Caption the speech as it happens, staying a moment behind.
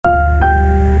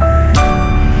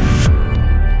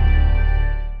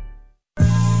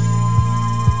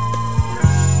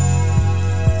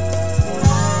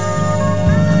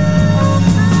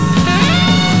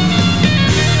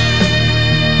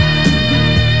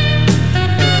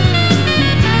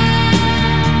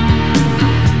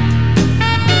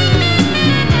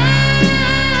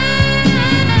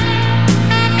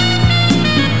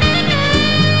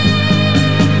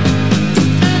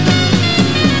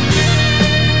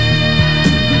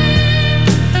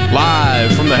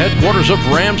Live from the headquarters of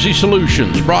Ramsey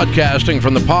Solutions, broadcasting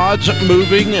from the Pods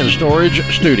Moving and Storage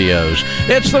Studios.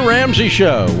 It's the Ramsey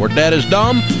Show, where debt is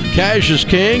dumb, cash is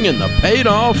king, and the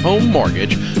paid-off home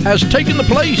mortgage has taken the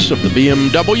place of the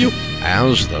BMW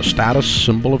as the status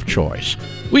symbol of choice.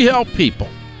 We help people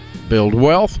build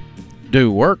wealth,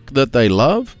 do work that they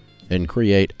love, and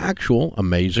create actual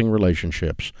amazing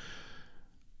relationships.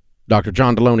 Dr.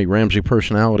 John Deloney, Ramsey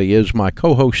Personality, is my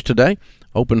co-host today.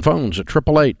 Open phones at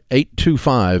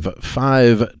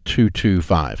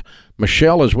 888-825-5225.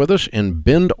 Michelle is with us in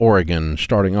Bend, Oregon,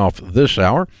 starting off this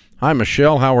hour. Hi,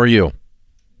 Michelle. How are you?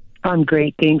 I'm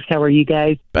great, thanks. How are you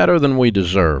guys? Better than we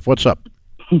deserve. What's up?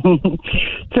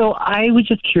 So I was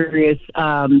just curious.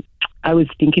 I was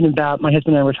thinking about, my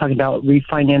husband and I were talking about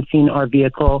refinancing our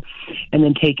vehicle and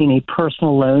then taking a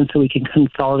personal loan so we can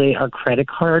consolidate our credit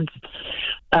cards.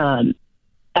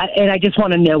 And I just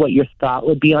want to know what your thought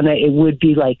would be on it. It would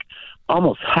be like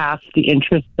almost half the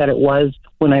interest that it was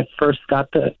when I first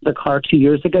got the car 2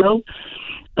 years ago.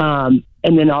 And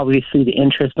then obviously the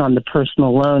interest on the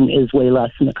personal loan is way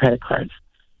less than the credit cards.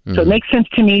 Mm-hmm. So it makes sense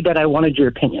to me, but I wanted your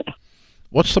opinion.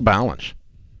 What's the balance?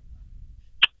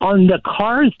 On the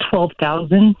car is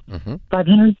 $12,500.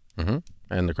 Mm-hmm.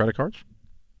 And the credit cards?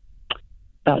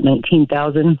 About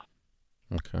 $19,000.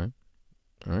 Okay.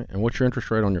 All right. And what's your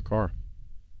interest rate on your car?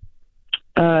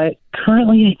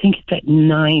 Currently, I think it's at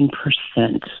 9%.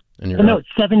 No, it's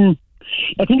 7.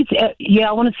 I think it's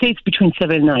I want to say it's between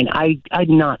 7 and 9.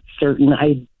 I'm not certain.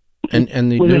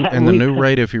 And the new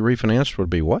rate if you refinanced would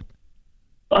be what?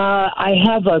 I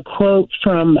have a quote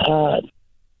from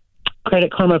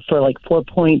Credit Karma for like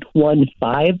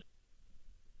 4.15.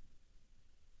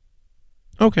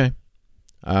 Okay,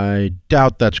 I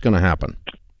doubt that's going to happen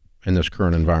in this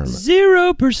current environment.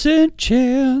 0%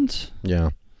 chance. Yeah.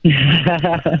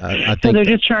 I think so they're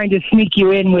just trying to sneak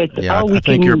you in with. Yeah, I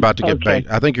think you're about to get bait.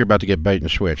 I think you're about to get bait and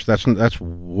switch. That's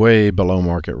way below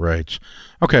market rates.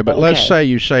 Okay, but let's say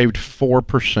you saved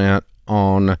 4%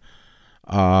 on,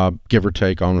 give or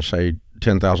take, on say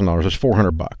 $10,000. That's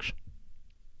 $400.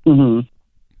 Mm-hmm.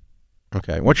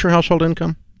 Okay, what's your household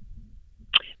income?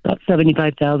 About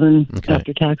 $75,000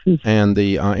 after taxes. And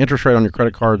the interest rate on your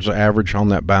credit cards, average on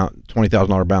that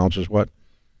 $20,000 balance is what?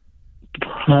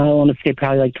 I want to say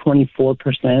probably like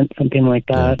 24%, something like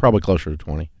that. Yeah, probably closer to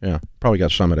 20. Yeah, probably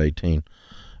got some at 18.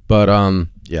 But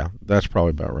yeah, that's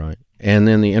probably about right. And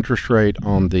then the interest rate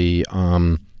on the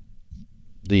offered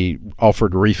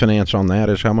refinance on that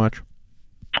is how much?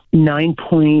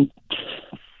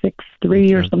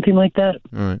 9.63 or something like that.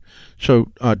 All right. So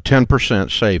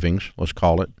 10% savings, let's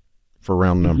call it, for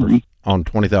round numbers, on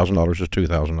 $20,000 is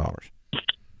 $2,000.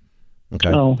 Okay.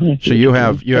 So you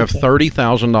have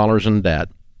 $30,000 in debt,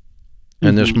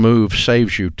 and this move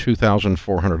saves you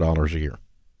 $2,400 a year.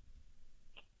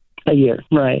 A year,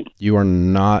 right? You do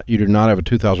not have a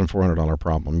 $2,400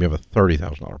 problem. You have a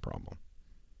 $30,000 problem.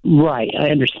 Right. I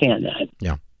understand that.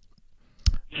 Yeah.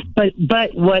 But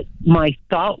what my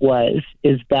thought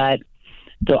is that.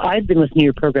 So I've been listening to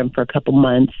your program for a couple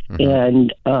months,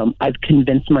 and I've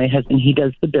convinced my husband, he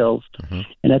does the bills,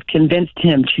 and I've convinced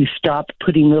him to stop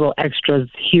putting little extras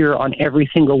here on every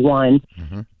single one,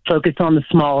 focus on the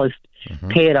smallest,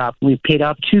 pay it off. We've paid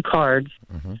off 2 cards.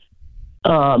 We've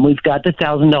got the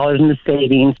 $1,000 in the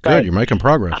savings. Good, you're making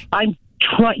progress. I'm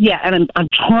trying, and I'm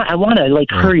trying. I want to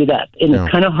hurry it up, and it's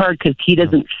kind of hard because he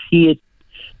doesn't see it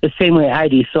the same way I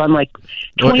do. So I'm like,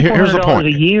 $2,400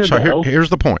 a year. So here's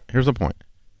the point.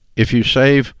 If you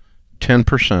save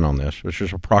 10% on this, which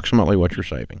is approximately what you're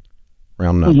saving,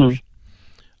 round numbers,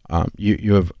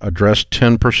 you have addressed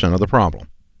 10% of the problem.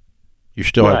 You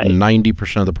still have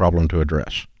 90% of the problem to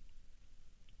address.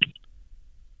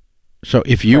 So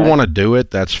if you want to do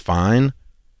it, that's fine,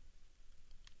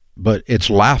 but it's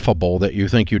laughable that you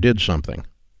think you did something.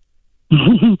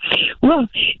 Well,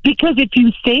 because if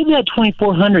you save that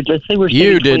 $2,400, let's say we're saving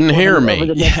you didn't hear me. Over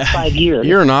the next 5 years.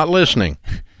 You're not listening.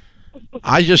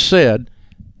 I just said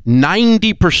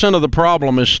 90% of the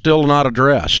problem is still not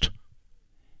addressed.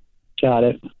 Got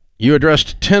it. You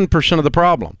addressed 10% of the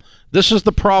problem. This is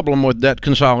the problem with debt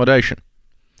consolidation.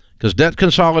 Because debt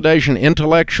consolidation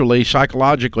intellectually,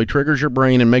 psychologically triggers your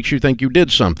brain and makes you think you did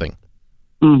something.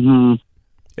 Mm-hmm.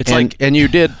 And you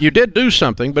did do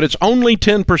something, but it's only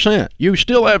 10%. You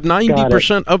still have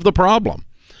 90% of the problem.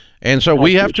 And so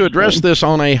we have to address this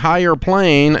on a higher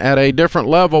plane at a different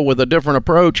level with a different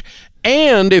approach.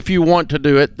 And if you want to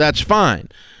do it, that's fine.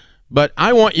 But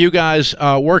I want you guys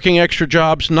working extra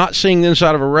jobs, not seeing the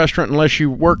inside of a restaurant unless you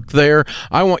work there.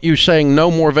 I want you saying no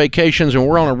more vacations, and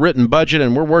we're on a written budget,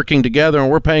 and we're working together,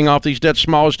 and we're paying off these debts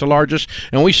smallest to largest,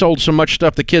 and we sold so much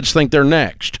stuff the kids think they're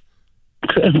next.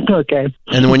 Okay.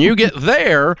 And when you get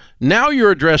there, now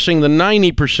you're addressing the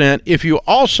 90%. If you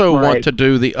also want to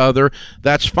do the other,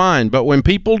 that's fine. But when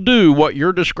people do what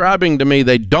you're describing to me,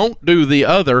 they don't do the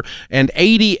other, and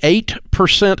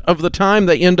 88% of the time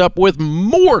they end up with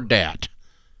more debt.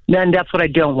 Then that's what I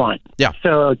don't want. Yeah.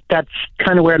 So that's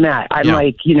kind of where I'm at. I'm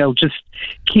like, just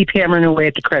keep hammering away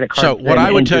at the credit card. So what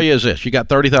I would tell you is this. You got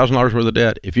 $30,000 worth of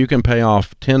debt. If you can pay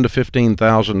off $10,000 to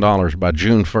 $15,000 by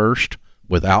June 1st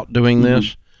without doing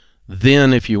this,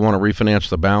 then if you want to refinance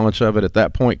the balance of it at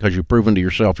that point, because you've proven to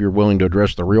yourself you're willing to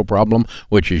address the real problem,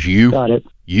 which is you. Got it.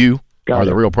 You are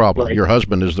the real problem. Right. Your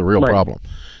husband is the real problem.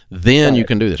 Then you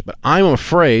can do this. But I'm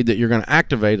afraid that you're going to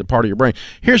activate a part of your brain.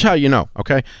 Here's how you know,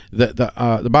 okay?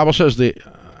 The Bible says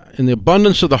in the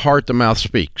abundance of the heart, the mouth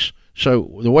speaks. So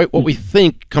what we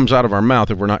think comes out of our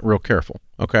mouth if we're not real careful,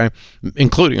 okay?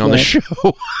 Including on the show.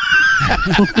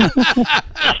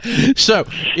 So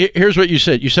here's what you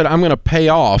said. You said, I'm going to pay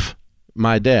off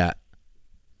my debt.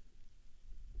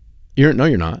 You're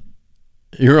not.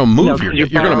 You're going to move your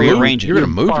debt. You're going to move. You're going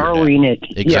to move borrowing your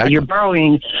debt. It. Exactly. Yeah, you're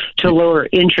borrowing to lower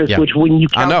interest, which when you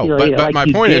calculate I know, but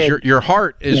my point is your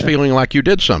heart is feeling like you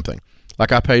did something.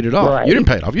 Like I paid it off. Right. You didn't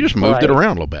pay it off. You just moved it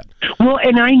around a little bit. Well,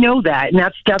 and I know that,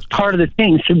 and that's part of the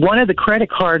thing. So one of the credit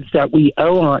cards that we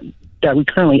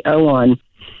currently owe on,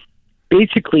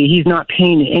 basically he's not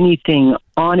paying anything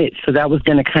on it, so that was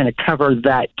going to kind of cover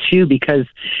that too, because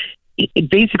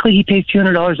basically he pays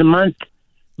 $200 a month,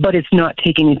 but it's not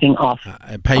taking anything off.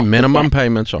 Pay minimum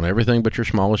payments on everything but your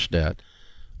smallest debt.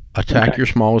 Attack your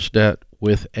smallest debt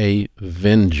with a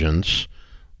vengeance.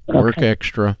 Work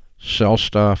extra, sell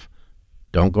stuff.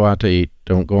 Don't go out to eat.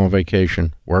 Don't go on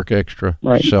vacation. Work extra.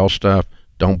 Sell stuff.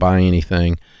 Don't buy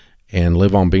anything. And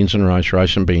live on beans and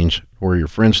rice and beans, where your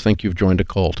friends think you've joined a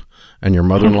cult and your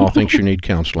mother-in-law thinks you need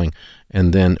counseling.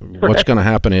 And then what's going to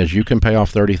happen is you can pay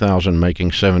off $30,000,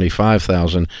 making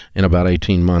 $75,000 in about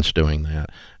 18 months doing that.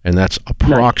 And that's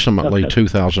approximately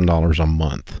 $2,000 a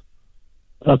month.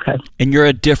 Okay. And you're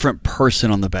a different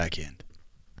person on the back end.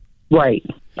 Right.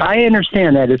 I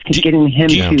understand that. It's getting him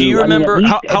to... Do you remember...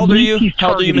 how old are you?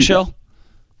 How old are you, Michelle?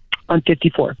 I'm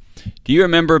 54. Do you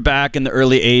remember back in the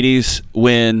early 80s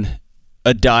when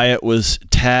a diet was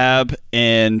Tab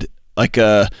and like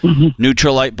a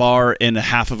Nutrilite bar and a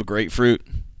half of a grapefruit?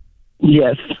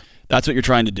 Yes. That's what you're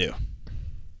trying to do.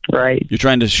 Right. You're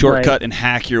trying to shortcut and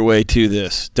hack your way to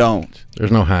this. Don't.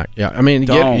 There's no hack. Yeah, I mean,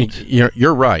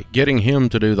 you're right. Getting him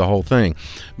to do the whole thing.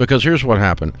 Because here's what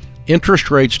happened. Interest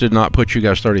rates did not put you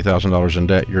guys $30,000 in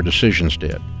debt. Your decisions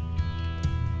did.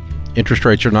 Interest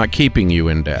rates are not keeping you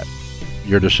in debt.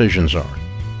 Your decisions are.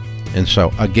 And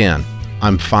so, again,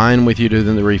 I'm fine with you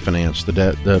doing the refinance, the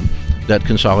debt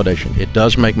consolidation. It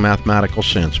does make mathematical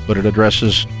sense, but it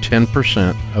addresses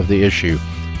 10% of the issue.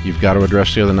 You've got to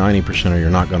address the other 90% or you're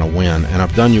not going to win. And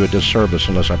I've done you a disservice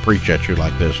unless I preach at you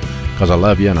like this, because I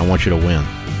love you and I want you to win.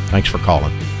 Thanks for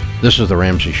calling. This is The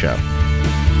Ramsey Show.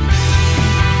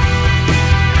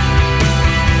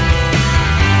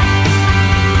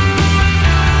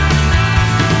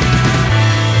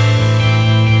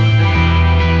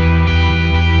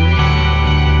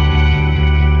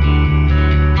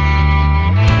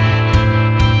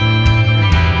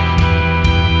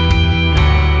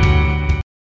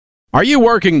 Are you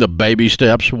working the baby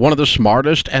steps? One of the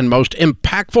smartest and most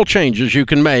impactful changes you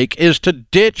can make is to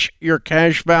ditch your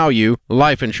cash value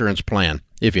life insurance plan,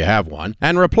 if you have one,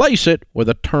 and replace it with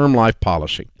a term life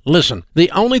policy. Listen,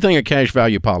 the only thing a cash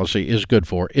value policy is good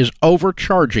for is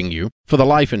overcharging you for the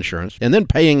life insurance and then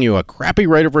paying you a crappy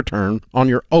rate of return on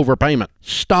your overpayment.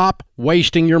 Stop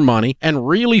wasting your money and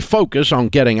really focus on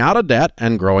getting out of debt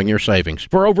and growing your savings.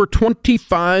 For over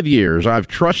 25 years, I've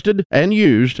trusted and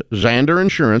used Zander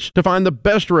Insurance to find the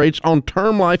best rates on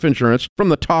term life insurance from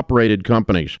the top-rated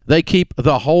companies. They keep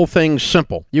the whole thing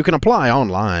simple. You can apply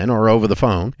online or over the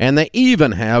phone, and they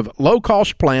even have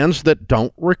low-cost plans that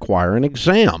don't require an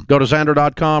exam. Go to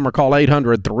Zander.com or call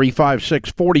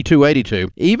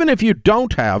 800-356-4282. Even if you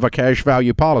don't have a cash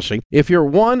value policy, if you're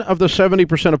one of the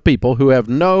 70% of people who have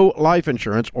no life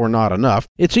insurance or not enough,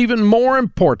 it's even more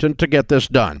important to get this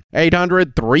done.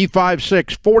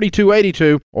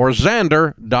 800-356-4282 or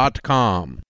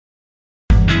Zander.com.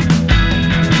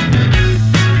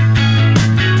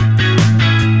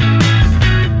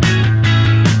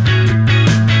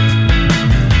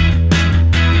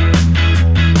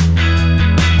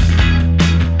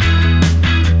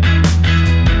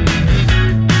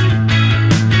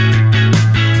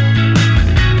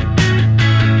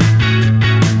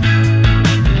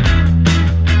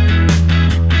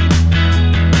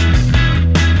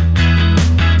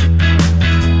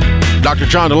 Dr.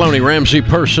 John Deloney, Ramsey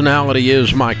Personality,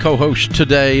 is my co-host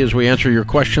today as we answer your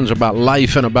questions about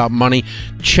life and about money.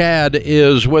 Chad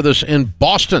is with us in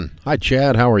Boston. Hi,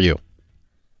 Chad. How are you?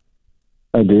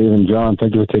 Hi, Dave and John.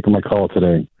 Thank you for taking my call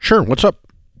today. Sure. What's up?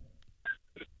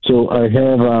 So I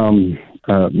have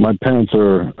my parents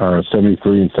are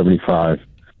 73 and 75,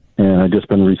 and I've just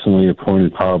been recently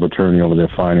appointed power of attorney over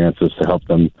their finances to help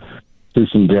them through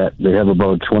some debt. They have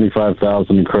about $25,000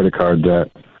 in credit card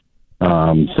debt,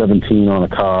 17 on a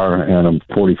car, and a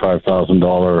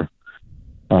 $45,000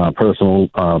 personal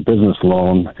business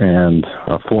loan, and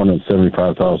a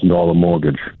 $475,000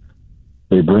 mortgage.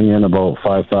 They bring in about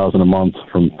 $5,000 a month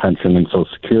from pension and Social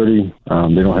Security.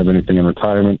 They don't have anything in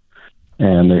retirement,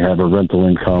 and they have a rental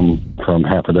income from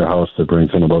half of their house that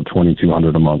brings in about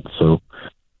 $2,200 a month. So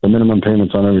the minimum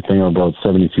payments on everything are about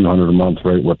 $7,200 a month,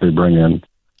 right? What they bring in,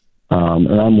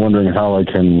 and I'm wondering how I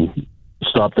can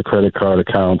stop the credit card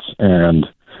accounts and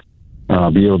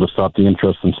be able to stop the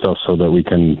interest and stuff so that we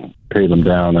can pay them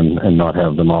down and not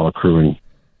have them all accruing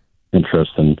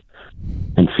interest and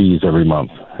fees every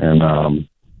month. And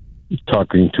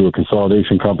talking to a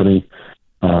consolidation company,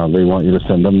 they want you to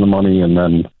send them the money and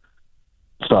then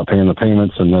stop paying the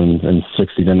payments, and then in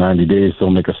 60 to 90 days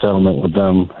they'll make a settlement with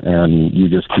them, and you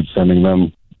just keep sending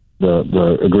them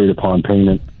the agreed upon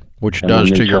payment. Which does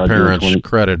to your parents'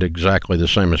 credit exactly the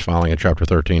same as filing a Chapter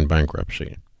 13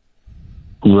 bankruptcy.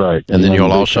 Right. And then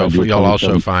you'll also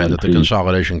find that the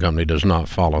consolidation company does not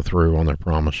follow through on their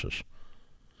promises.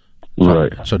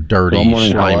 Right. It's a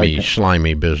dirty,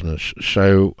 slimy business.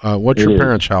 So what's your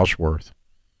parents' house worth?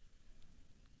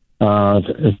 I'm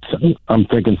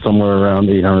thinking somewhere around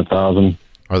 $800,000.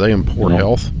 Are they in poor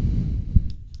health?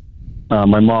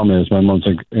 My mom is. My mom's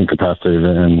incapacitated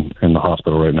in the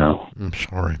hospital right now. I'm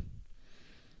sorry.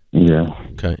 Yeah.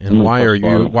 Okay. And why are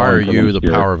you the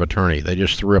power of attorney? They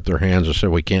just threw up their hands and said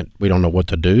we don't know what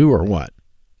to do, or what?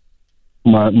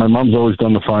 My mom's always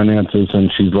done the finances,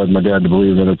 and she's led my dad to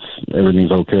believe that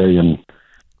everything's okay. And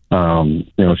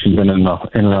she's been in and out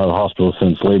of the hospital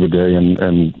since Labor Day,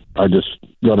 and I just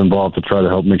got involved to try to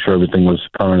help make sure everything was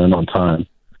current and on time.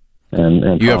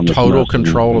 And you have total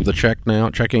control of the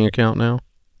checking account now?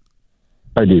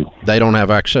 I do. They don't have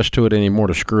access to it anymore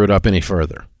to screw it up any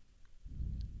further?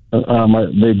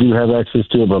 They do have access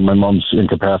to it, but my mom's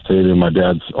incapacitated, and my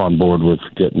dad's on board with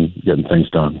getting things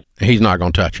done. He's not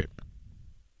going to touch it?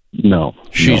 No.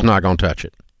 She's not going to touch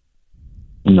it?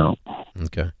 No.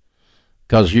 Okay.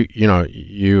 Because you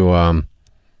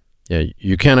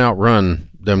can't outrun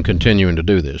them continuing to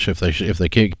do this. If they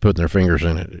keep putting their fingers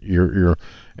in it, your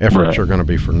efforts are going to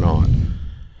be for naught.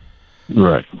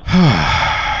 Right.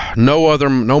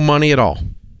 No money at all.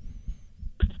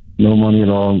 No money at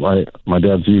all. My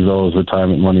dad's used all his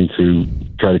retirement money to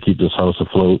try to keep this house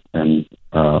afloat, and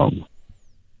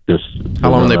just.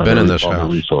 How long have they been in this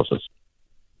house? Resources.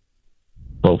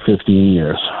 About 15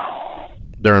 years.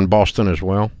 They're in Boston as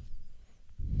well?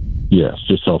 Yes,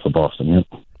 just south of Boston.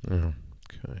 Yep.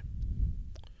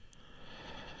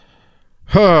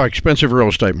 Okay. Expensive real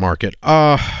estate market.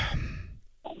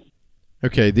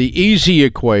 Okay, the easy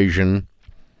equation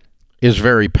is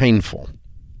very painful.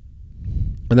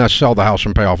 And that's sell the house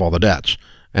and pay off all the debts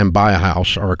and buy a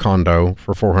house or a condo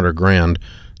for $400,000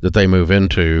 that they move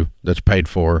into that's paid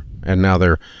for, and now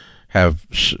they have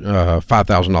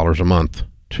 $5,000 a month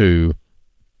to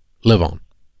live on,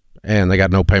 and they got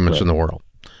no payments in the world.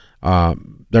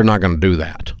 They're not going to do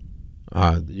that.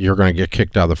 You're going to get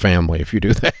kicked out of the family if you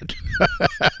do that.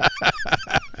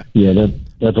 Yeah,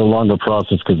 that's a longer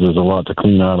process because there's a lot to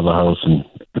clean out of the house, and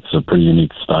it's a pretty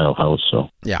unique style house. So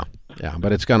yeah,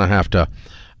 but it's going to have to.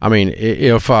 I mean,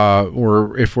 if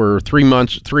we're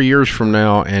 3 years from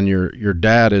now, and your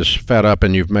dad is fed up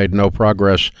and you've made no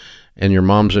progress, and your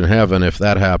mom's in heaven, if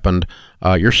that happened,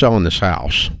 you're selling this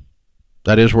house.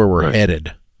 That is where we're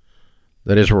headed.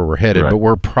 That is where we're headed, but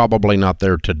we're probably not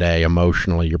there today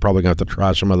emotionally. You're probably going to have to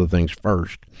try some other things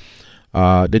first.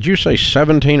 Did you say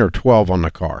 17 or 12 on the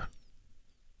car?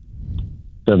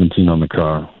 17 on the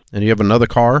car. And you have another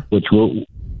car?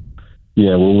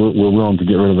 We're willing to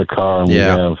get rid of the car, and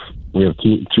we have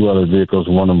two other vehicles,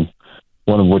 one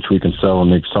of which we can sell and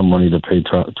make some money to pay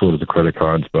towards the credit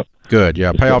cards. But good,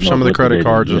 yeah. Pay off some of the credit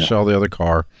cards and sell the other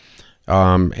car.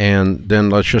 And then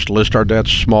let's just list our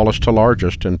debts smallest to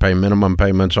largest and pay minimum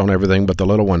payments on everything but the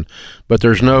little one. But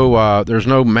there's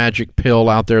no magic pill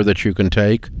out there that you can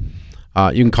take.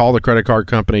 You can call the credit card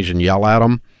companies and yell at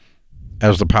them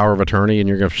as the power of attorney, and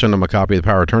you're going to send them a copy of the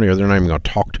power of attorney, or they're not even going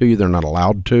to talk to you. They're not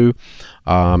allowed to.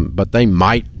 But they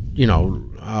might,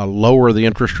 lower the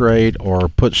interest rate or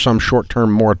put some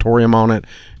short-term moratorium on it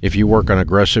if you work an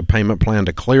aggressive payment plan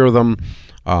to clear them.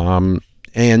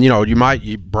 And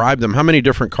you bribe them. How many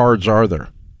different cards are there?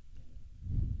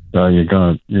 You're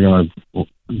gonna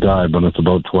die, but it's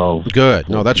about 12. Good.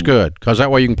 No, that's good, because that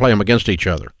way you can play them against each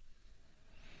other.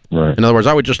 Right. In other words,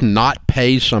 I would just not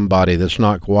pay somebody that's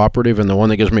not cooperative, and the one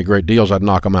that gives me great deals, I'd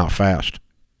knock them out fast.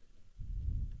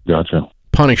 Gotcha.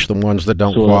 Punish the ones that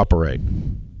don't cooperate.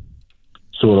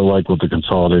 Sort of like what the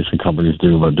consolidation companies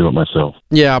do, but I do it myself.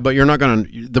 Yeah, but you're not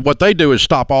going to... What they do is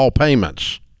stop all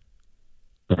payments.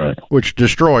 Right. Which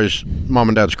destroys mom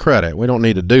and dad's credit. We don't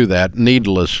need to do that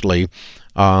needlessly,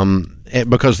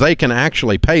 because they can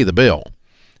actually pay the bill.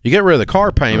 You get rid of the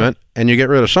car payment and you get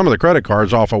rid of some of the credit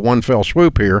cards off of one fell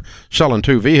swoop here, selling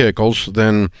 2 vehicles,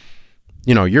 then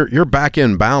you're back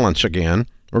in balance again.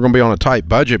 We're going to be on a tight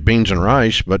budget, beans and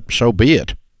rice, but so be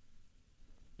it.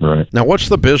 Right. Now, what's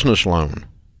the business loan?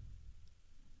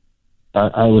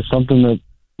 I was something that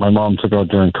my mom took out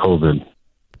during COVID,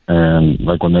 and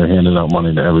like when they're handing out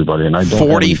money to everybody, and I don't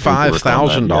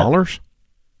 $45,000.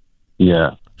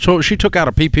 Yeah. So she took out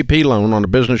a PPP loan on a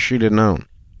business she didn't own.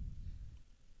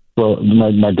 Well,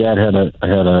 my dad had a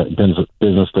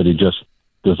business that he just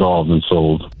dissolved and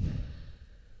sold.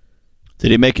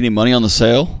 Did he make any money on the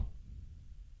sale?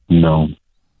 No.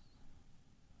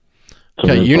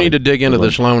 Okay, you need to dig into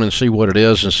this loan and see what it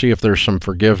is, and see if there's some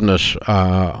forgiveness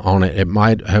on it. It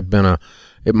might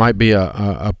be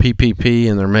a PPP,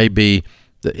 and there may be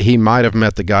he might have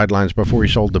met the guidelines before he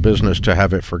sold the business to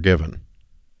have it forgiven.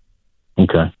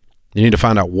 Okay. You need to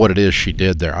find out what it is she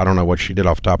did there. I don't know what she did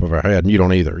off the top of her head, and you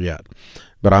don't either yet.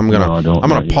 But I'm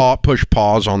gonna push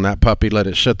pause on that puppy, let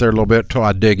it sit there a little bit till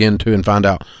I dig into and find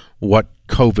out what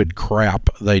COVID crap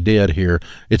they did here.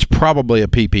 It's probably a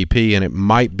PPP, and it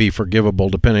might be forgivable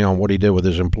depending on what he did with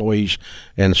his employees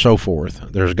and so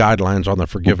forth. There's guidelines on the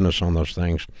forgiveness on those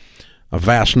things. A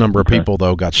vast number of people,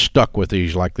 though, got stuck with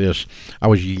these like this. I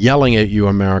was yelling at you,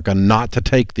 America, not to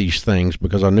take these things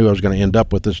because I knew I was going to end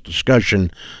up with this discussion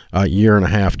a year and a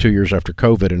half, 2 years after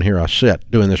COVID, and here I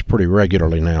sit doing this pretty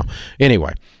regularly now.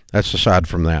 Anyway, that's aside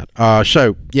from that.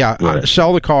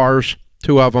 Sell the cars,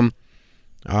 2 of them.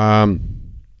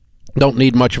 Don't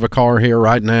need much of a car here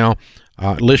right now.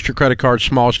 List your credit cards,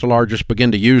 smallest to largest.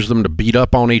 Begin to use them to beat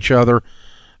up on each other.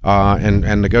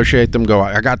 And negotiate them. Go,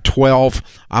 I got 12.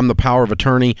 I'm the power of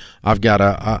attorney. I've got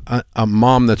a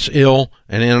mom that's ill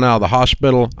and in and out of the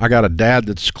hospital. I got a dad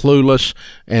that's clueless.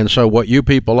 And so what you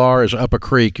people are is up a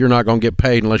creek. You're not going to get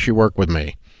paid unless you work with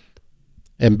me.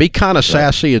 And be kind of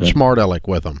sassy and smart aleck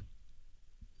with them.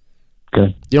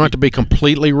 Okay. You don't have to be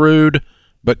completely rude,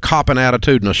 but cop an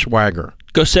attitude and a swagger.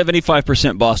 Go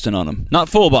 75% Boston on them. Not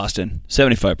full Boston,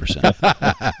 75%.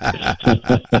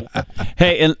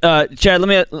 Hey, and Chad, let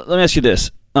me ask you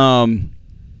this. You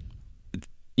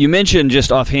mentioned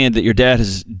just offhand that your dad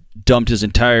has dumped his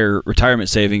entire retirement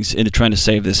savings into trying to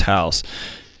save this house.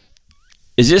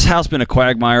 Has this house been a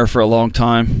quagmire for a long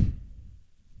time?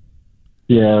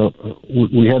 Yeah,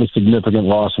 we had a significant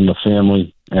loss in the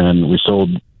family, and we sold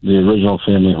the original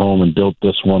family home and built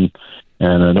this one.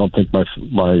 And I don't think my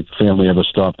family ever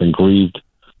stopped and grieved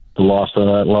the loss of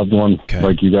that loved one. Okay.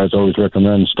 Like you guys always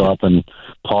recommend, stop and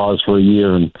pause for a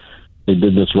year, and they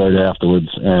did this right afterwards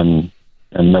and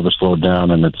never slowed down,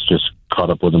 and it's just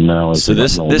caught up with them now. So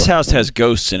this house has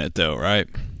ghosts in it, though, right?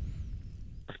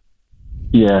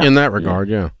 Yeah. In that regard,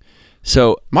 yeah.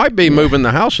 So might be moving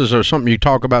the houses or something you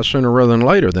talk about sooner rather than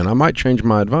later. Then I might change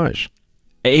my advice.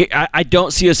 I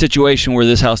don't see a situation where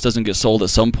this house doesn't get sold at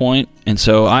some point, and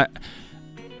so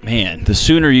Man, the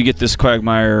sooner you get this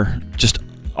quagmire just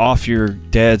off your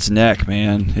dad's neck,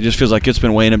 man, it just feels like it's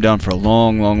been weighing him down for a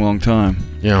long, long, long time.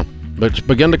 Yeah, but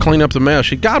begin to clean up the mess.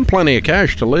 He got plenty of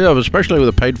cash to live, especially with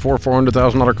a paid-for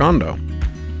 $400,000 condo.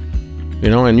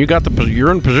 And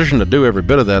you're in position to do every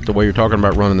bit of that the way you're talking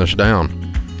about running this down.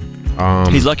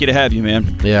 He's lucky to have you,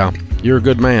 man. Yeah, you're a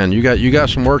good man. You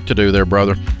got some work to do there,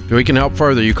 brother. If we can help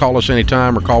further, you call us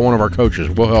anytime or call one of our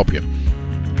coaches. We'll help you.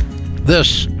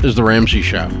 This is The Ramsey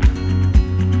Show.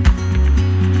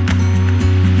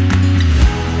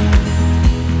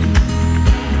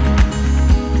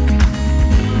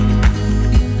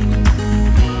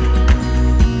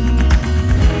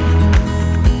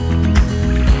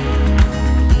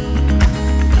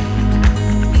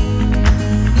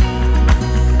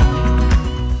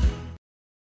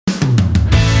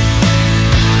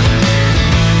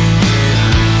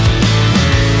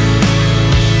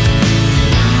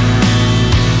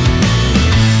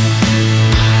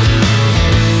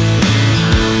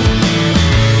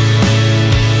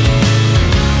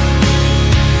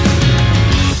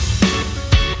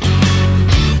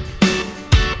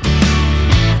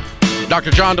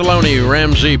 Dr. John Deloney,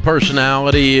 Ramsey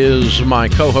Personality, is my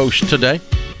co-host today.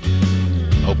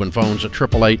 open phones at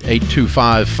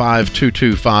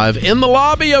 888-825-5225 in the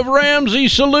lobby of Ramsey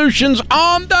Solutions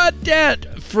on the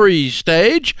debt-free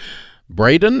stage.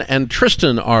 Braden and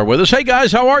Tristan are with us. Hey,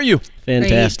 guys, how are you?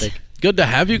 Fantastic. Great. Good to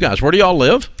have you guys. Where do y'all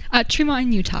live?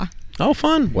 Tremont, Utah. Oh,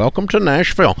 fun. Welcome to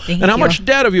Nashville. Thank and how you. much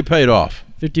debt have you paid off?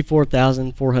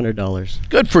 $54,400.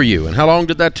 Good for you. And how long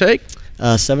did that take?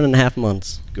 7.5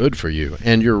 months. Good for you.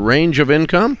 And your range of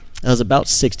income? I was about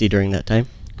 60 during that time.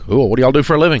 Cool. What do y'all do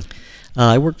for a living?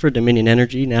 I work for Dominion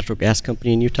Energy, natural gas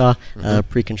company in Utah,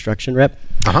 pre-construction rep.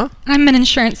 Uh-huh. I'm an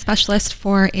insurance specialist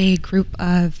for a group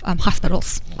of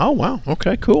hospitals. Oh, wow.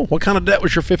 Okay, cool. What kind of debt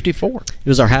was your 54? It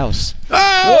was our house.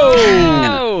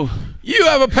 Oh! You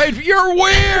have a paid for... You're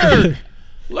weird!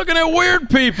 Looking at weird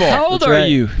people. How old That's are right.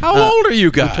 you? How old are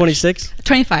you guys? I'm 26.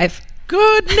 25.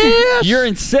 Goodness! You're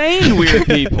insane, weird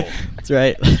people. That's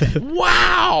right.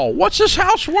 Wow! What's this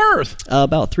house worth?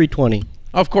 About 320.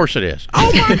 Of course it is. Oh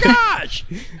my gosh!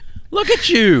 Look at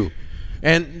you,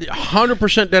 and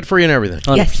 100% debt free and everything.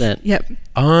 100%. Yes. Yep.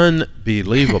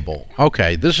 Unbelievable.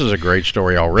 Okay, this is a great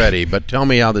story already. But tell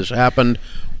me how this happened.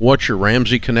 What's your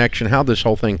Ramsey connection? How'd this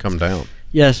whole thing come down?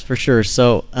 Yes, for sure.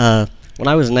 So when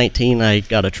I was 19, I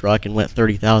got a truck and went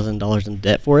 $30,000 in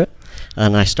debt for it.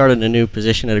 And I started a new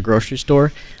position at a grocery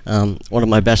store. One of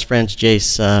my best friends,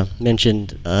 Jace,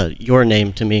 mentioned your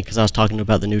name to me because I was talking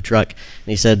about the new truck. And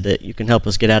he said that you can help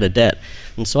us get out of debt.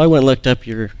 And so I went and looked up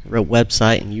your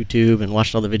website and YouTube and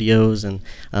watched all the videos. And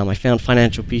I found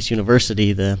Financial Peace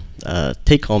University, the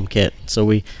take-home kit. So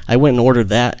I went and ordered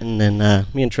that. And then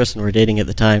me and Tristan were dating at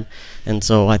the time. And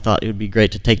so I thought it would be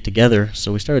great to take together.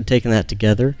 So we started taking that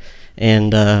together.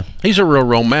 And He's a real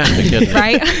romantic, isn't he?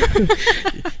 Right?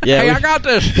 yeah, Hey, I got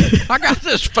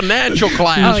this financial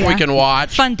class Oh, yeah. we can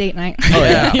watch. Fun date night. Oh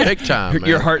yeah, big time. Man.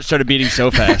 Your heart started beating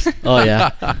so fast. oh yeah,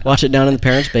 watch it down in the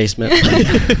parents' basement.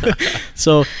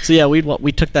 so yeah,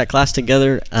 we took that class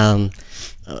together.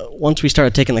 Once we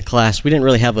started taking the class, we didn't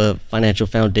really have a financial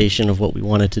foundation of what we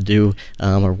wanted to do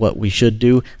or what we should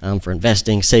do for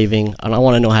investing, saving, and I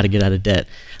want to know how to get out of debt.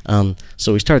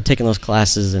 So we started taking those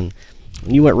classes, and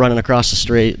when you went running across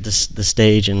the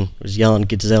stage and was yelling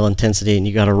Gazelle intensity and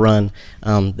you got to run,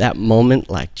 that moment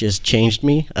just changed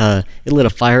me. It lit a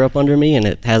fire up under me, and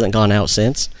it hasn't gone out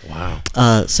since. Wow.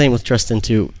 Same with Tristan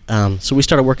too. So we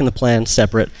started working the plan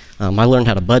separate. I learned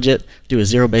how to budget, do a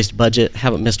zero-based budget.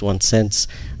 Haven't missed one since.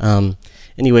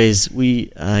 Anyways, we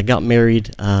got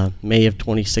married May of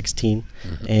 2016,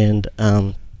 and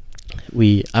I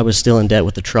was still in debt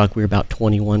with the truck. We were about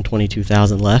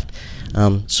 $22,000 left.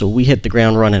 So we hit the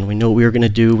ground running. We knew what we were going to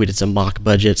do. We did some mock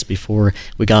budgets before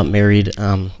we got married.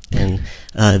 And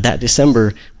that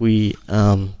December, we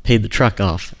paid the truck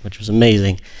off, which was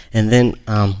amazing. And then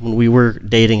when we were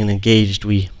dating and engaged,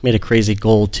 we made a crazy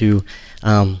goal to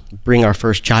bring our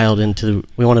first child into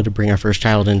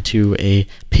a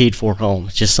paid-for home.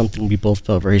 It's just something we both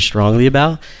felt very strongly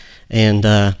about.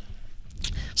 And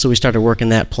so we started working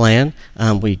that plan.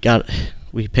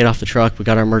 We paid off the truck. We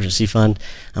got our emergency fund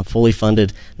fully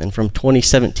funded. Then from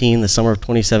 2017, the summer of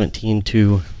 2017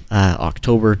 to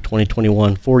October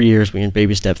 2021, 4 years, we were in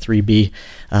baby step 3B.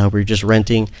 We were just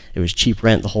renting. It was cheap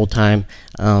rent the whole time.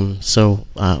 So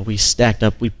we stacked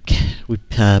up. We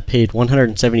paid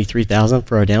 $173,000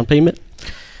 for our down payment.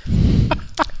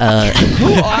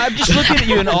 I'm just looking at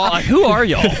you in awe. Like, who are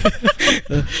y'all?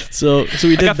 So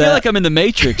we did I feel like I'm in the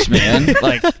Matrix, man.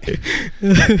 Like,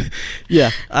 yeah,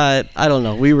 I don't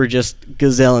know. We were just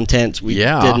gazelle intense. We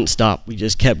Yeah. didn't stop. We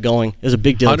just kept going. It was a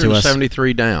big deal to us.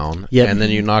 173 down, Yep. and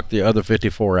then you knock the other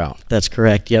 54 out. That's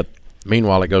correct. Yep.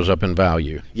 Meanwhile, it goes up in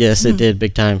value. Yes, it did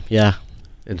big time. Yeah.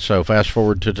 And so fast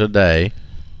forward to today,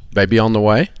 baby on the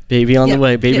way. Baby on Yep. the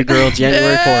way. Baby Yep. girl,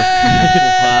 January 4th.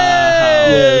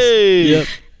 Hey! Yep.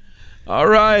 All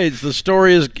right. The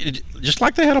story is just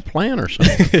like they had a plan or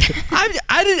something.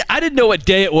 I didn't know what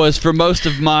day it was for most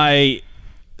of my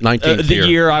 19th the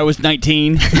year I was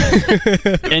 19,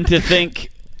 and to think,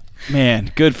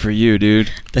 man, good for you, dude.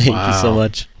 Thank you Wow. so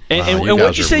much. And, Wow, and, you and guys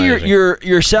what'd you are say amazing.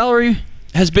 your salary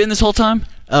has been this whole time?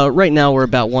 Right now we're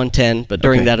about 110, but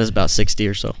during Okay. that is about 60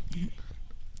 or so.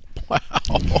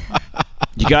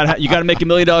 You got to make $1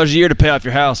 million a year to pay off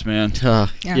your house, man.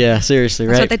 Yeah, seriously,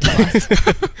 That's right? what they tell us.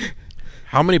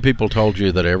 How many people told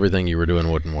you that everything you were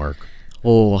doing wouldn't work?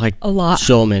 Oh, A lot.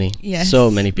 So many. Yes. So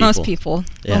many people. Most people.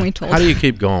 Yeah. When we told. How do you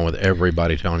keep going with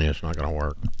everybody telling you it's not going to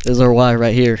work? This is our why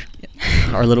right here.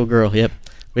 Our little girl, yep.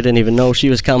 We didn't even know she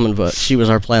was coming, but she was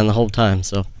our plan the whole time,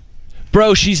 so.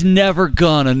 Bro, she's never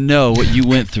gonna know what you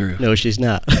went through. No, she's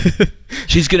not.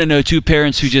 She's gonna know two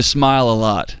parents who just smile a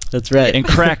lot That's right. and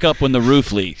crack up when the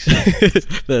roof leaks.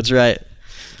 That's right.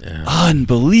 Yeah.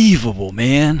 Unbelievable,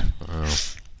 man. Wow.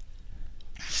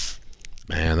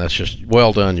 Man, that's just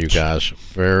well done, you guys.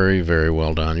 Very, very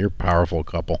well done. You're a powerful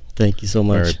couple. Thank you so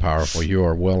much. Very powerful. You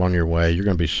are well on your way. You're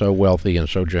going to be so wealthy and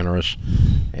so generous,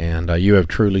 and you have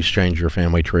truly changed your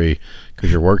family tree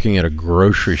because you're working at a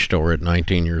grocery store at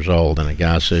 19 years old, and a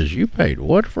guy says, "You paid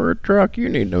what for a truck? You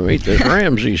need to meet this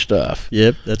Ramsey stuff."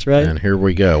 Yep, that's right. And here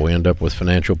we go. We end up with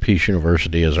Financial Peace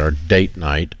University as our date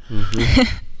night.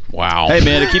 Mm-hmm. Wow. Hey,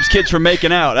 man, it keeps kids from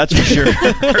making out. That's for sure.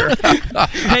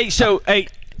 Hey,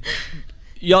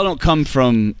 y'all don't come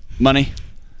from money?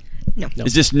 No.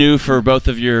 Is this new for both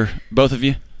of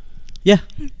you? Yeah,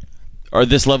 Or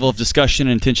this level of discussion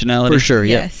and intentionality? for sure.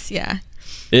 Yeah. Yes, yeah.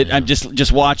 I'm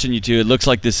just watching you two. It looks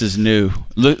like this is new.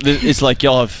 It's like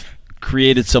y'all have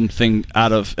created something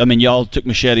out of. I mean, y'all took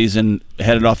machetes and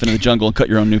headed off into the jungle and cut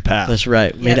your own new path. That's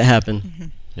right. Made it happen. Mm-hmm.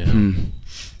 Yeah. Hmm.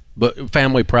 But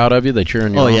family proud of you? They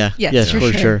cheering you Oh on? yeah. Yes, for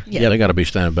for sure. sure. Yeah, they got to be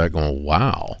standing back going,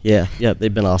 wow. Yeah.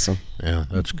 They've been awesome. Yeah,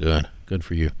 that's good. Good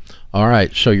for you. All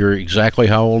right, so you're exactly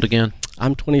how old again?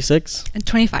 I'm 26. And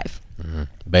 25.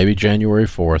 Baby January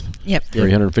 4th. Yep.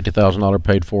 $350,000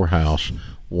 paid for house,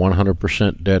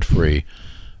 100% debt free,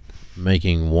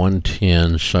 making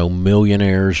 110. So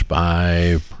millionaires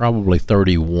by probably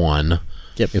 31.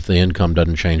 Yep. If the income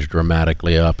doesn't change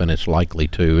dramatically up, and it's likely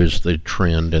to, is the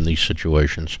trend in these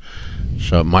situations.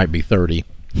 So it might be 30.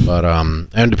 But and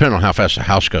depending on how fast the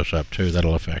house goes up too,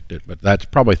 that'll affect it. But that's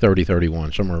probably 30,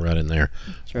 31, somewhere right in there.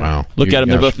 right. Wow! Look You at them.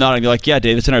 They're guys- both nodding. They're like, yeah,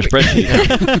 Dave, it's in our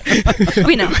spreadsheet.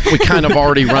 We know. We kind of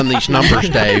already run these numbers,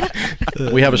 Dave.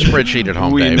 We have a spreadsheet at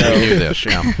home, We Dave. know. We do this.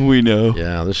 Yeah, We know.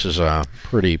 yeah. This is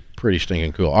pretty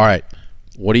stinking cool. All right,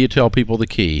 what do you tell people the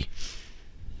key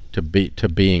to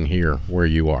being here where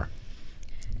you are?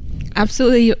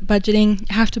 Absolutely budgeting. You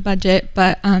have to budget,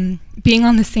 but being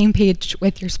on the same page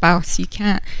with your spouse, you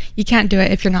can't do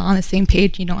it if you're not on the same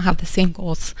page. You don't have the same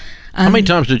goals. How many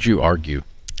times did you argue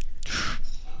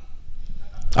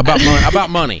about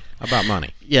money? About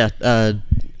money? Yeah.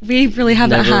 We really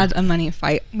haven't Never. had a money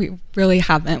fight. We really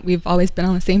haven't. We've always been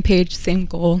on the same page, same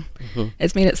goal. Mm-hmm.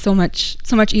 It's made it so much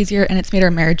easier, and it's made our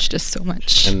marriage just so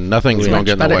much. And nothing's so going much to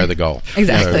get in the better. way of the goal.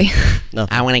 Exactly.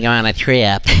 Nothing. I want to go on a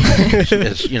trip.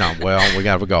 It's well, we got to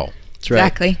have a goal. That's right.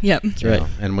 Exactly. Yep. That's right.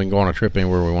 And we can go on a trip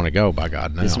anywhere we want to go, by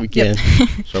God, now. Yes, we Yep.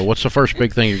 can. So what's the first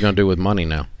big thing you're going to do with money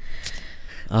now?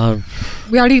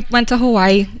 We already went to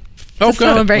Hawaii to Oh, good.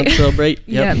 celebrate. Let's celebrate.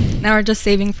 Yep. Yep. Now we're just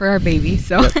saving for our baby.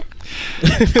 So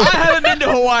I haven't been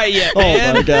to Hawaii yet,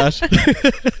 man. Oh my gosh.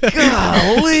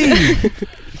 Golly.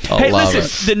 Hey, love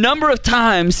listen, the number of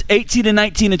times 18 and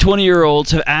 19 and 20-year-olds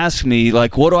have asked me,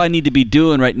 like, what do I need to be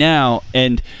doing right now?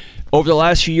 And over the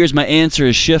last few years, my answer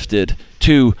has shifted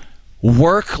to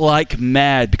work like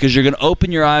mad, because you're going to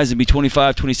open your eyes and be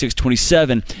 25, 26,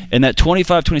 27, and that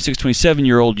 25, 26,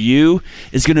 27-year-old you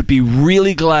is going to be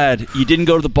really glad you didn't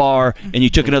go to the bar and you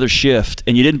took another shift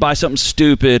and you didn't buy something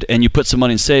stupid and you put some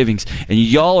money in savings. And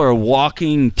y'all are a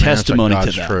walking testimony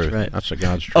That's to that. Truth. Right. That's a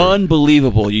God's truth.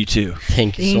 Unbelievable, you two.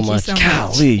 Thank you Thank so you much. so much.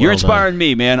 Golly, you're Well inspiring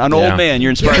me, man. An Yeah. old man,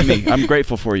 you're inspiring me. I'm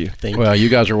grateful for you. Thank Well, you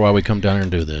guys are why we come down here and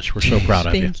do this. We're so proud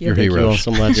of Thank you. You're Thank you heroes.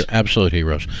 all so much. You're absolute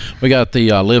heroes. We got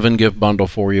the Live and Give bundle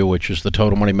for you, which is the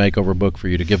Total Money Makeover book for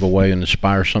you to give away and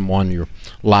inspire someone. Your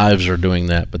lives are doing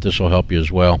that, but this will help you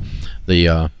as well.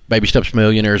 The Baby Steps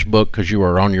Millionaires book, because you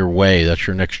are on your way. That's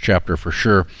your next chapter for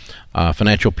sure.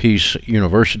 Financial Peace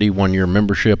University 1-year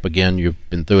membership. Again, you've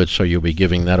been through it, so you'll be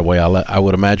giving that away, I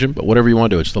would imagine. But whatever you want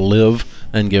to do, it's the Live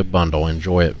and Give bundle.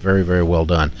 Enjoy it. Very, very well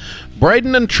done.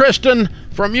 Braden and Tristan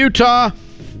from Utah.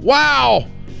 Wow!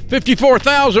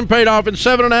 $54,000 paid off in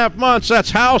 7.5 months.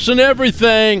 That's house and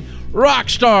everything. Rock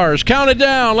stars. Count it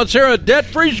down. Let's hear a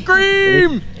debt-free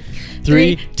scream.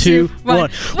 3, 2, 1.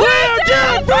 We're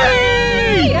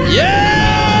debt-free!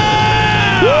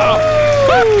 Yeah!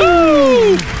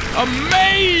 Woo!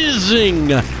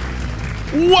 Amazing!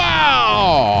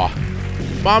 Wow!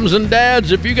 Moms and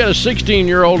dads, if you got a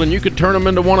 16-year-old and you could turn them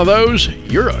into one of those,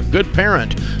 you're a good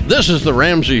parent. This is The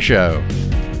Ramsey Show.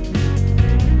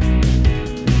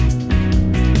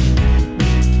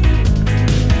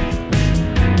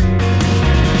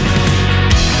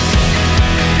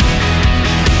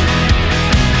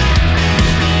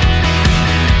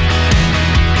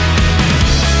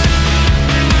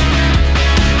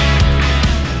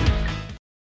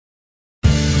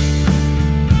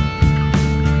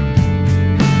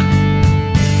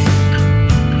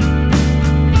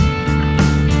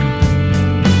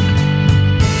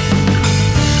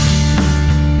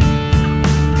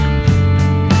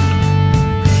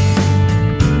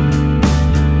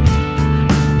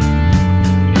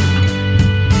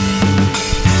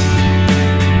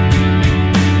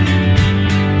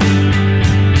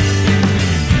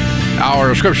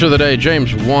 Our scripture of the day,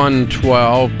 James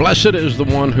 1:12. Blessed is the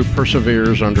one who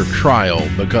perseveres under trial,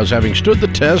 because having stood the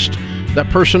test, that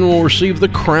person will receive the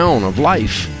crown of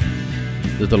life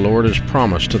that the Lord has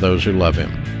promised to those who love him.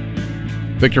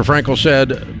 Viktor Frankl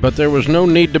said, but there was no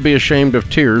need to be ashamed of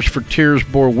tears, for tears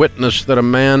bore witness that a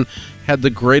man had the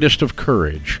greatest of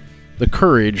courage, the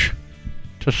courage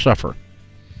to suffer.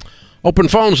 Open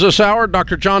phones this hour.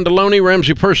 Dr. John Deloney,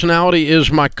 Ramsey Personality,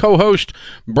 is my co-host.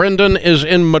 Brendan is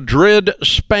in Madrid,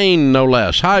 Spain, no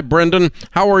less. Hi, Brendan.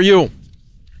 How are you?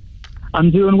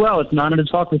 I'm doing well. It's an honor to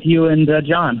talk with you and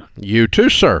John. You too,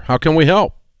 sir. How can we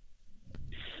help?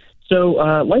 So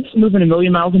life's moving a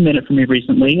million miles a minute for me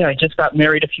recently. I just got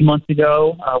married a few months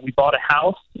ago. We bought a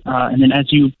house. And then, as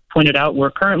you pointed out, we're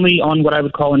currently on what I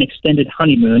would call an extended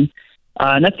honeymoon.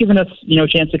 And that's given us, a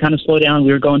chance to kind of slow down.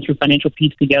 We were going through financial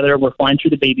peace together. We're flying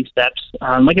through the baby steps.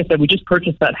 Like I said, we just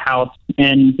purchased that house,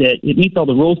 and it meets all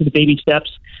the rules of the baby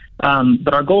steps.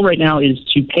 But our goal right now is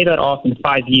to pay that off in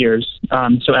 5 years.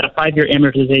 So at a 5-year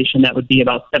amortization, that would be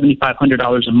about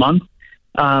 $7,500 a month.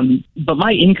 But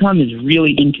my income is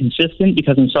really inconsistent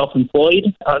because I'm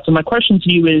self-employed. So my question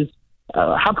to you is,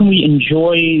 how can we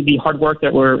enjoy the hard work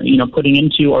that we're, putting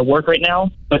into our work right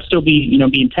now, but still be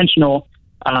intentional,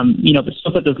 but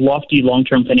still set those lofty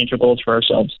long-term financial goals for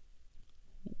ourselves?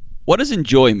 What does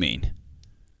enjoy mean?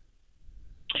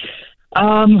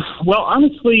 Well,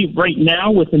 honestly, right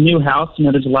now with the new house,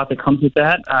 there's a lot that comes with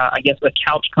that. I guess the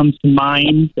couch comes to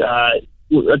mind.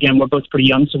 Again, we're both pretty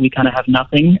young, so we kind of have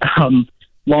nothing.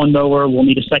 Lawnmower, we'll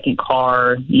need a second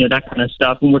car, that kind of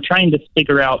stuff. And we're trying to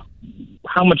figure out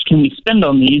how much can we spend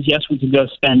on these. Yes, we could go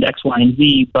spend X, Y, and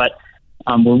Z, but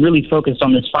we're really focused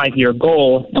on this 5-year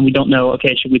goal, and we don't know,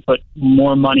 okay, should we put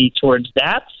more money towards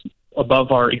that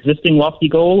above our existing lofty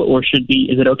goal, or is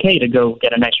it okay to go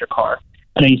get a nicer car?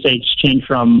 I know you say it's changed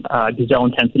from gazelle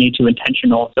intensity to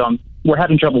intentional, so we're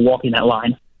having trouble walking that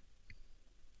line.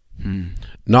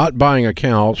 Not buying a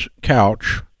couch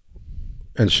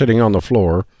and sitting on the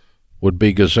floor would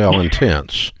be gazelle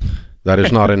intense. That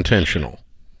is not intentional.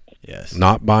 Yes.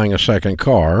 Not buying a second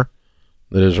car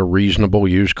that is a reasonable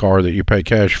used car that you pay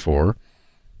cash for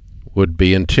would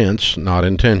be intense, not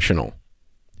intentional.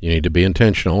 You need to be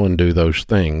intentional and do those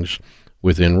things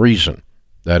within reason.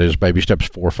 That is baby steps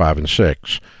 4, 5, and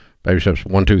 6. Baby steps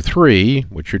 1, 2, 3,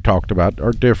 which you talked about,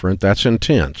 are different. That's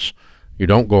intense. You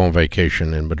don't go on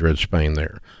vacation in Madrid, Spain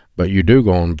there. But you do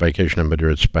go on vacation in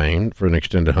Madrid, Spain for an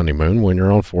extended honeymoon when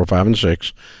you're on 4, 5, and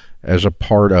 6 as a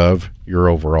part of your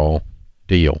overall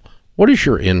deal. What is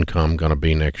your income going to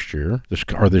be next year, this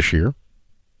year?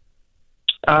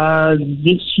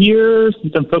 This year,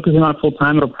 since I'm focusing on it full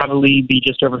time, it'll probably be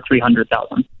just over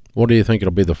 $300,000. What do you think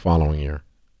it'll be the following year?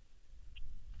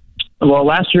 Well,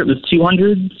 last year it was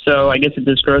 200, so I guess at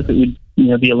this growth it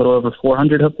would be a little over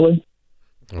 400, hopefully.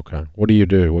 Okay. What do you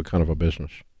do? What kind of a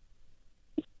business?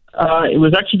 It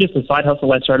was actually just a side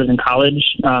hustle I started in college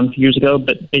a few years ago,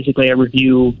 but basically I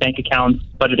review bank accounts,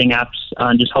 budgeting apps,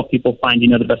 and just help people find,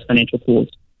 the best financial tools.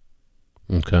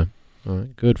 Okay. All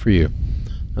right. Good for you.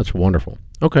 That's wonderful.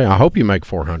 Okay. I hope you make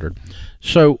 400.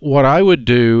 So what I would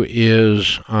do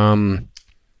is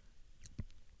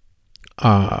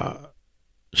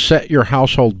set your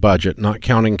household budget, not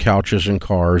counting couches and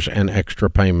cars and extra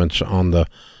payments on the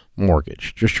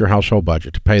mortgage, just your household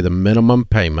budget to pay the minimum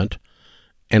payment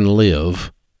and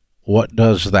live. What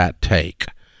does that take?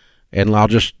 And I'll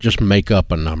just make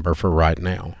up a number for right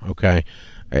now, okay?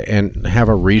 And have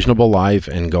a reasonable life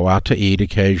and go out to eat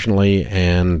occasionally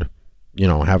and,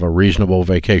 have a reasonable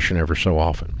vacation every so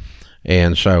often.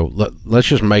 And so let's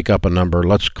just make up a number.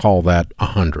 Let's call that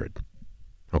 100,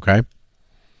 okay?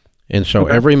 And so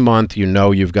every month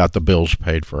you've got the bills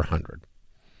paid for 100.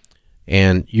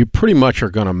 And you pretty much are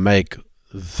going to make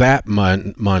that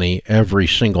money every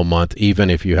single month, even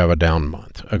if you have a down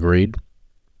month. Agreed?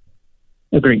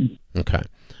 Agreed. Okay.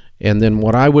 And then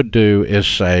what I would do is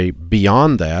say,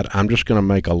 beyond that, I'm just going to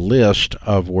make a list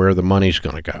of where the money's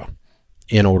going to go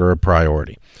in order of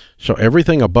priority. So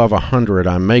everything above 100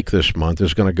 I make this month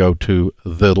is going to go to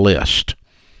the list.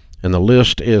 And the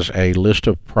list is a list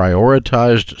of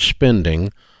prioritized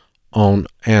spending on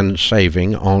and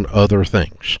saving on other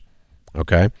things.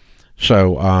 Okay?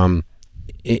 So,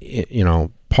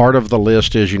 part of the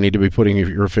list is you need to be putting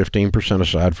your 15%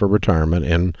 aside for retirement,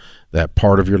 and that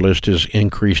part of your list is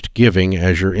increased giving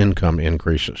as your income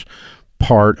increases.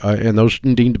 And those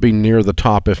need to be near the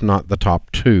top, if not the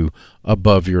top 2,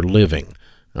 above your living.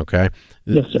 Okay?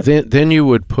 Yes, sir. Then you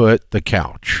would put the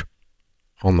couch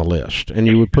on the list, and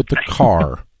you would put the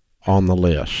car on the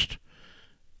list.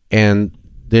 And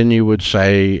then you would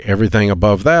say everything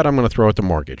above that, I'm going to throw at the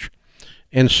mortgage.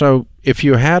 And so if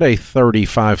you had a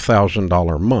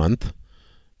 $35,000 month,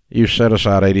 you set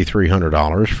aside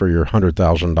 $8,300 for your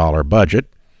 $100,000 budget,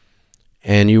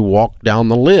 and you walk down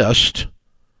the list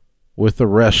with the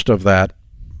rest of that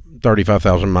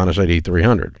 $35,000 minus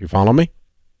 $8,300. You follow me?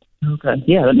 Okay.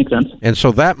 Yeah, that makes sense. And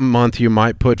so that month you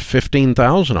might put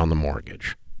 $15,000 on the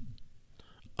mortgage.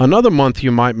 Another month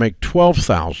you might make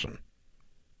 $12,000,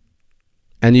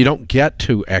 and you don't get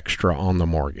to extra on the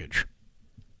mortgage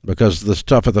because the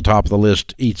stuff at the top of the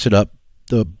list eats it up,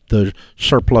 the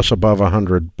surplus above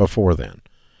 100 before then.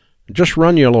 Just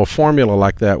run you a little formula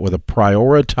like that with a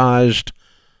prioritized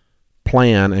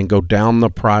plan and go down the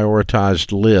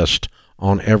prioritized list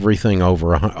on everything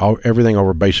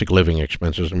over basic living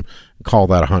expenses and call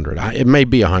that 100. It may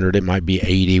be 100, it might be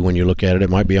 80 when you look at it, it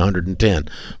might be 110.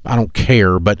 I don't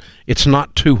care, but it's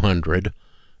not 200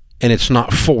 and it's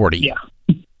not 40. Yeah.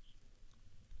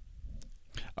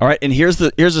 All right, and here's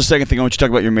the second thing I want you to talk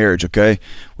about your marriage, okay?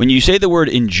 When you say the word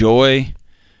enjoy,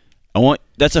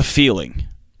 that's a feeling.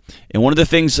 And one of the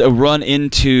things I run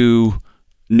into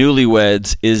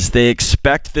newlyweds is they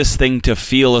expect this thing to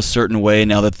feel a certain way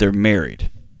now that they're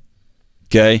married.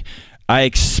 Okay? I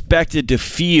expected to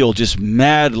feel just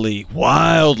madly,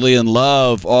 wildly in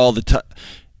love all the time.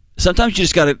 Sometimes you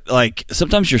just got to,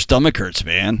 sometimes your stomach hurts,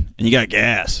 man, and you got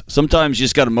gas. Sometimes you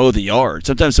just got to mow the yard.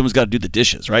 Sometimes someone's got to do the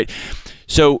dishes, right?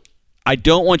 So I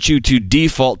don't want you to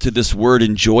default to this word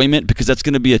enjoyment because that's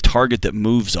going to be a target that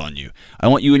moves on you. I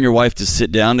want you and your wife to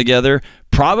sit down together,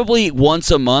 probably once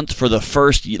a month for the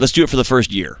first year. Let's do it for the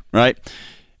first year, right?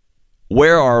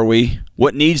 Where are we?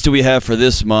 What needs do we have for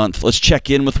this month? Let's check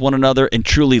in with one another and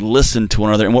truly listen to one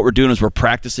another. And what we're doing is we're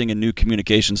practicing a new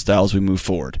communication style as we move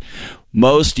forward.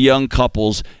 Most young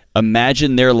couples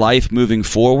imagine their life moving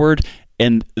forward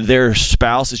and their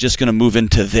spouse is just going to move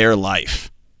into their life.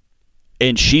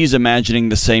 And she's imagining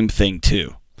the same thing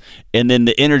too. And then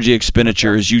the energy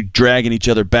expenditure is you dragging each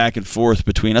other back and forth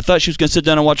between, I thought she was going to sit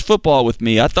down and watch football with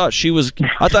me. I thought he was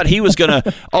going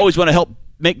to always want to help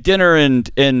make dinner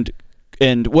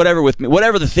and whatever with me,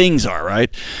 whatever the things are,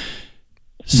 right?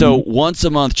 So once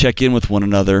a month, check in with one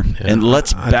another, and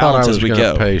let's balance as we go. I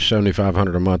thought I was going to pay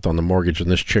 $7,500 a month on the mortgage, and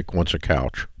this chick wants a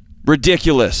couch.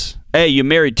 Ridiculous. Hey, you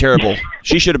married terrible.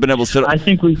 She should have been able to sit. I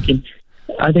think we can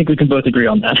both agree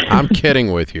on that. I'm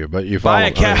kidding with you, but you buy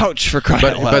a couch for crying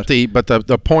out loud. But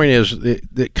the point is,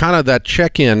 kind of that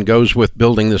check-in goes with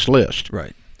building this list,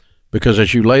 right? Because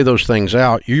as you lay those things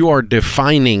out, you are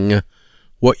defining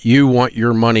what you want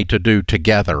your money to do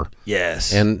together.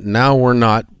 Yes. And now we're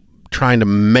not trying to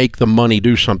make the money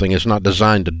do something it's not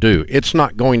designed to do. It's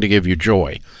not going to give you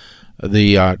joy.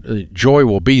 The joy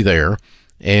will be there,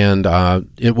 and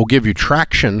it will give you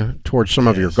traction towards some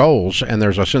of your goals, and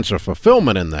there's a sense of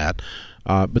fulfillment in that.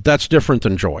 But that's different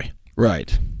than joy.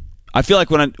 Right. I feel like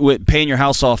when paying your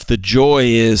house off, the joy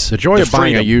is the joy of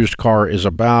buying a used car is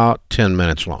about 10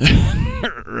 minutes long.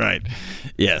 Right.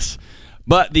 Yes.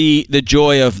 But the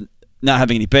joy of not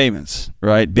having any payments,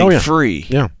 right? Being free.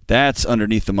 Yeah. That's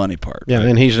underneath the money part. Yeah, right?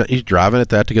 And he's driving at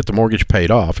that to get the mortgage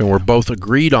paid off, and we're both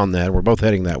agreed on that. We're both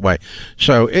heading that way.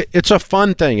 So it's a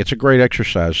fun thing. It's a great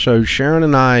exercise. So Sharon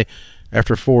and I,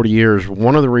 after 40 years,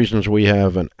 one of the reasons we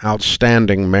have an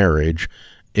outstanding marriage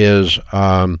is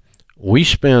we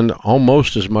spend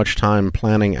almost as much time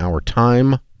planning our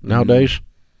time nowadays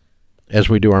as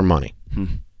we do our money.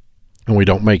 Mm-hmm. And we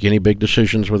don't make any big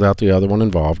decisions without the other one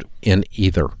involved in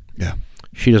either. Yeah.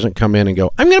 She doesn't come in and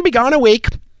go, I'm going to be gone a week.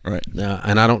 Right.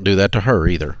 And I don't do that to her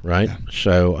either, right? Yeah.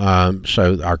 So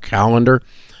our calendar,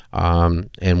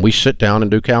 and we sit down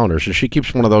and do calendars. And she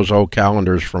keeps one of those old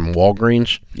calendars from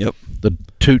Walgreens. Yep. The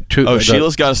two.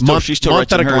 Sheila's got a still. She's still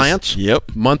month at a hers. glance.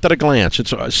 Yep. Month at a glance.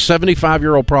 It's a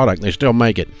 75-year-old product. And they still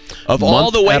make it. Of all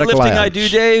the weightlifting I do,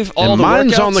 Dave, all the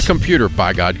mine's workouts, on the computer,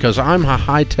 by God, because I'm a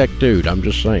high-tech dude. I'm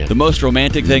just saying. The most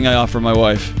romantic thing I offer my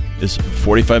wife is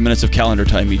 45 minutes of calendar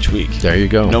time each week. There you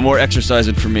go. No more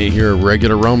exercising for me. You're a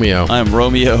regular Romeo. I am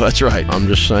Romeo. That's right. I'm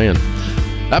just saying.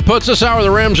 That puts this hour of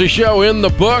the Ramsey Show in the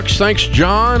books. Thanks,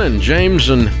 John and James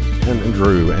and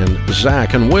Drew and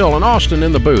Zach and Will and Austin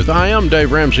in the booth. I am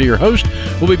Dave Ramsey, your host.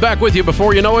 We'll be back with you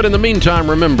before you know it. In the meantime,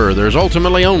 remember, there's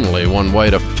ultimately only one way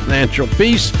to financial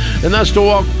peace, and that's to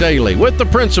walk daily with the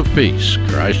Prince of Peace,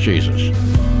 Christ Jesus.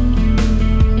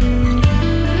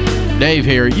 Dave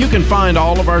here. You can find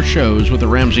all of our shows with the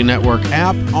Ramsey Network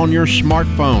app on your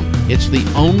smartphone. It's the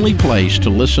only place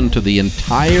to listen to the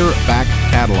entire back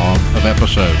catalog of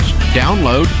episodes.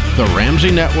 Download the Ramsey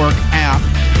Network app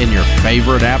in your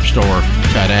favorite app store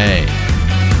today.